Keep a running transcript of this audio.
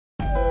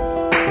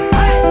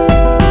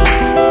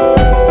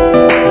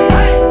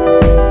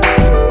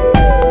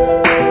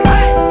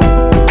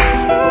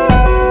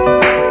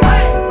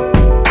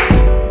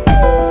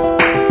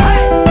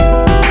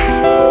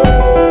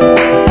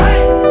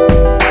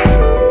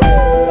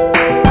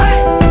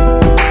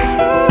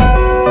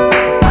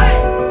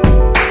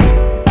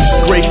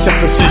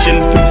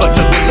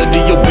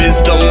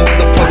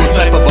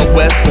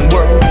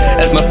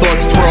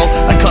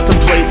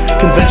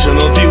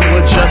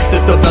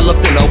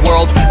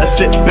world. I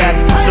sit back,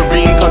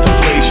 serene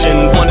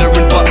contemplation,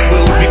 wondering what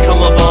will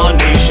become of our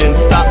nation.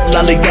 Stop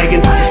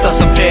lollygagging, start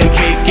some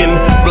pancaking.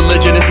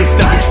 Religion is a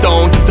stepping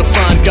stone to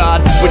find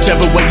God.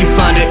 Whichever way you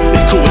find it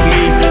is cool with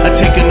me. I've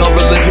taken all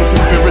religious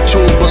and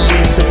spiritual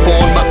beliefs and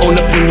formed my own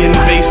opinion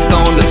based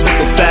on the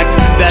simple fact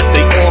that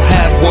they all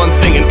have one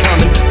thing in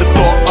common: the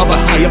thought of a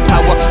higher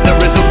power. There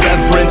is a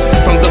reverence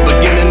from the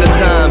beginning of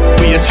time.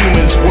 We as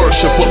humans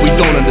worship what we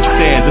don't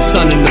understand: the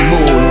sun and the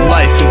moon,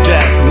 life and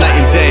death, night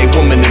and day,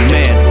 woman and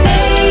man.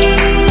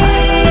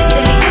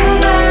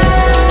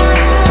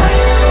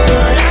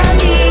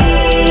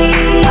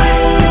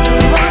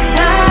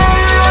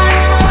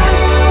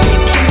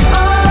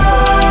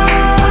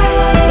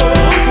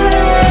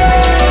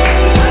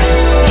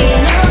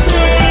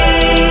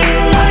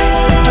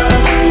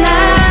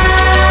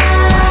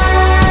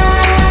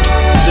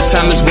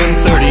 Time is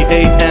 1:30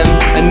 a.m.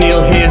 I kneel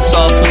here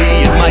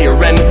softly,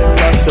 admiring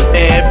gusts of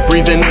air,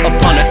 breathing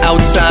upon an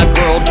outside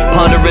world,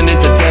 pondering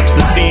into depths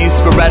of seas,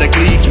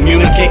 sporadically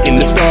communicating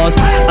the stars.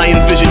 I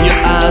envision your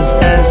eyes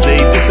as they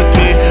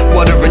disappear,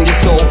 watering your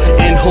soul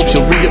in hopes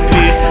you'll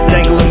reappear,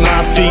 dangling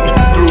my feet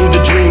through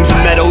the dreams of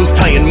meadows,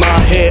 tying my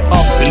hair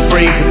up in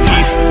braids of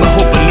peace. My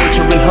hope of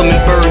nurturing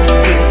hummingbirds,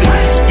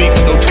 distance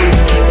speaks no truth.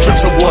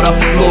 Drips of water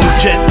flows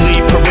gently,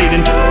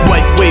 parading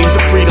white waves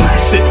of freedom.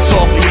 Sit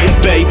softly at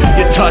bay,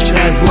 your touch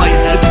as light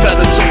as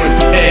feathers soaring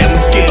through air. My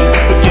skin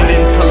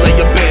beginning to lay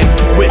a bed.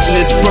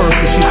 Witness birth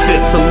as she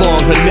sits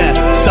along her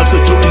nest,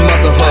 substituting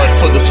motherhood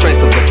for the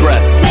strength of her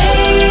breast.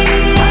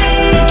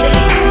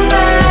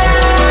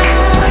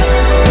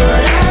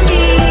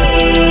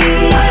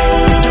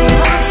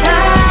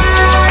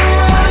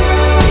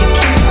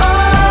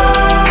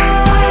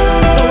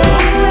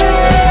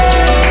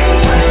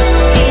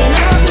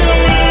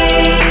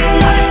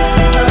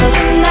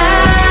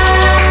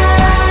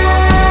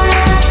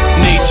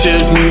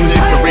 Nature's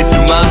music parades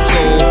through my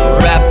soul,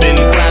 rapping,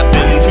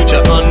 clapping, future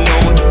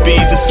unknown.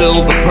 Beads of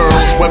silver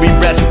pearls where we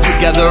rest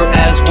together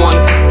as one,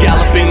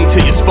 galloping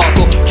to your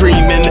sparkle,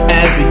 dreaming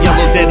as a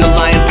yellow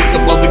dandelion peak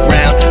above the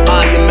ground.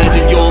 I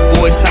imagine your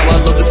voice, how I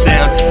love the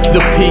sound.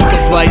 The peak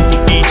of light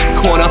through each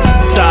corner,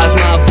 size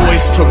my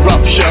voice to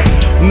rupture.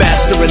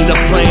 Mastering the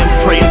plan,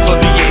 praying for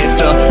the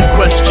answer.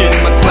 Question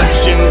my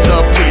questions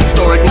of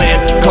prehistoric land,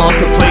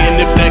 contemplating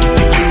if next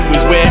to you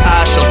is where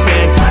I shall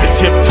stand. And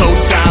tiptoe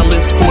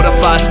silence,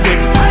 fortify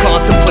sticks,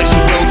 contemplation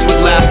builds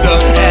with laughter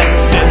as I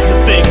sit to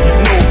think.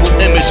 Noble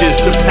images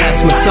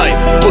surpass my sight.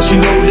 Will she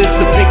notice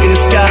the pink in the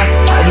sky?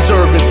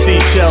 Observing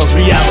seashells,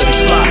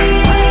 realities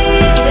fly.